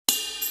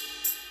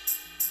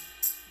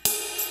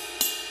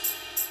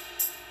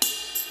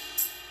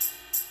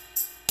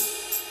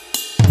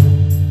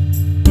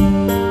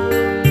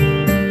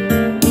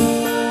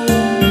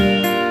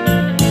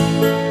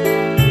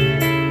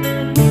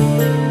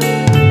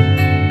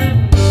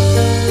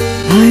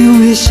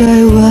wish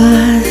I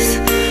was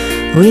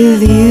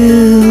with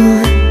you.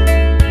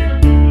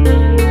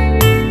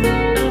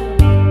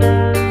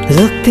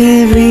 Looked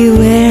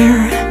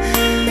everywhere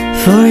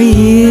for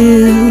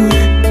you.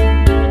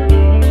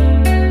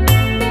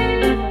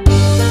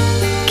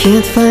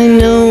 Can't find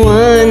no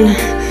one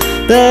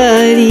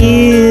but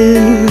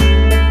you.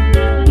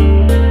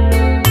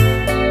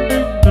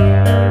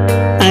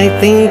 I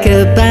think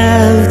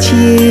about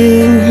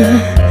you,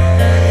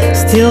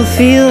 still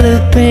feel the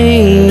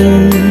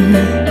pain.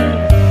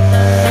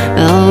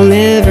 I'll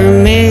never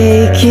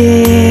make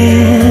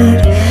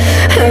it.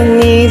 I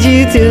need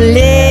you to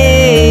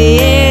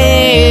live.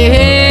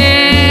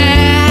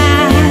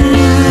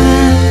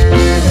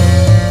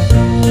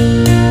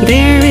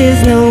 There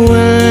is no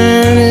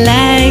one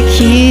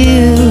like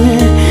you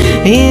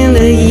in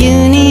the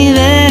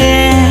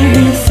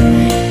universe.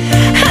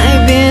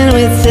 I've been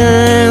with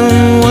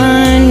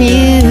someone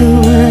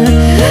new,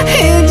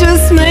 it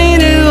just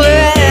made it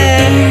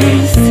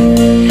worse.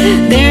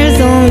 There's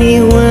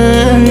only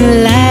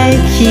one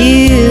like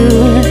you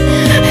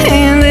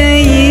in the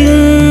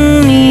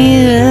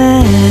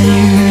universe.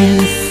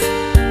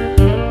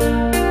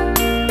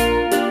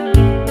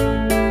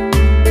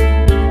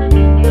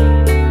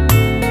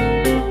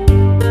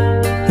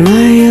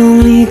 My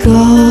only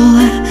goal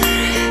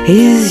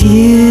is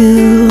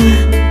you.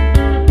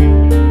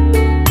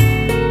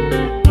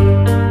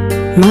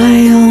 My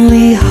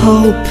only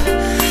hope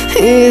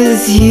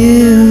is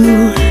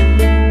you.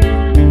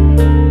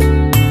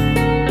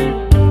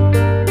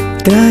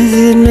 Does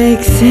it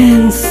make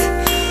sense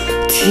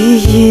to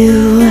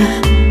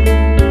you?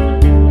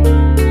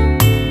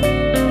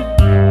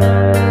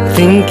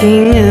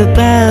 Thinking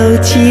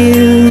about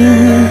you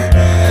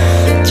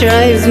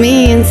drives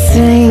me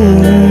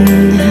insane.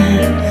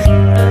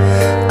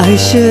 I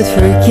should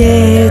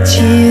forget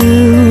you,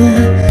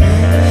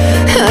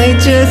 I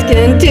just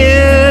can't do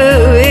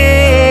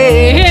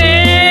it.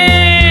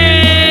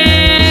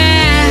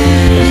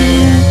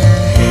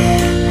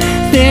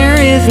 There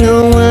is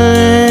no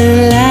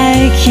one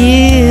like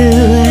you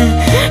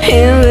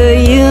in the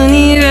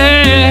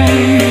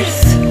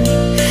universe.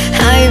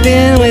 I've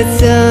been with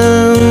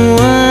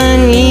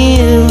someone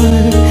new,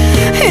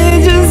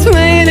 it just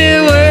made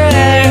it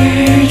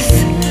worse.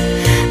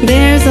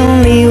 There's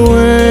only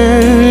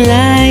one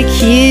like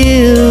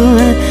you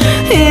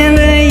in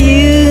the universe.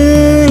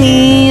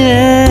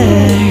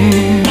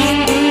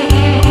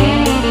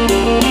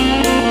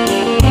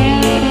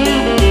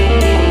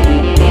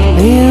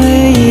 In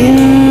the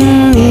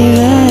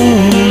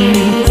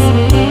universe.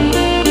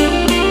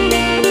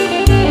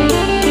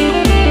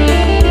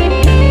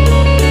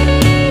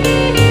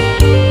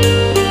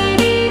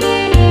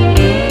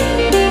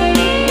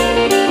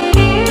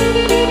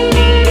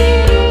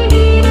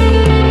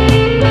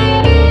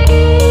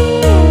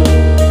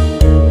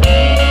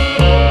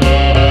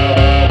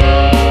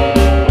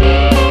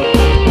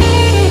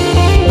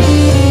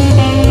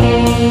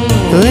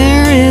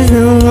 There is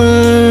no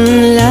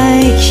one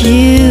like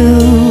you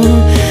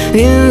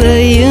in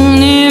the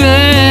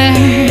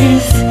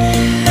universe.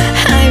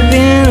 I've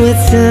been with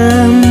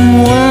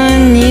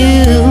someone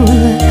new,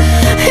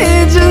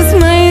 it just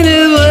made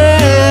it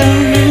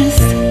worse.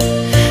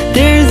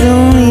 There's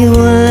only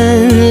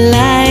one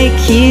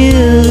like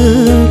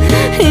you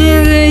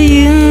in the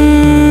universe.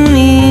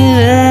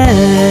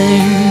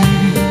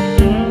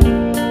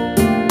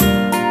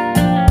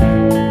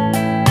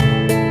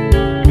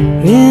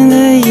 In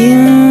the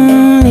universe.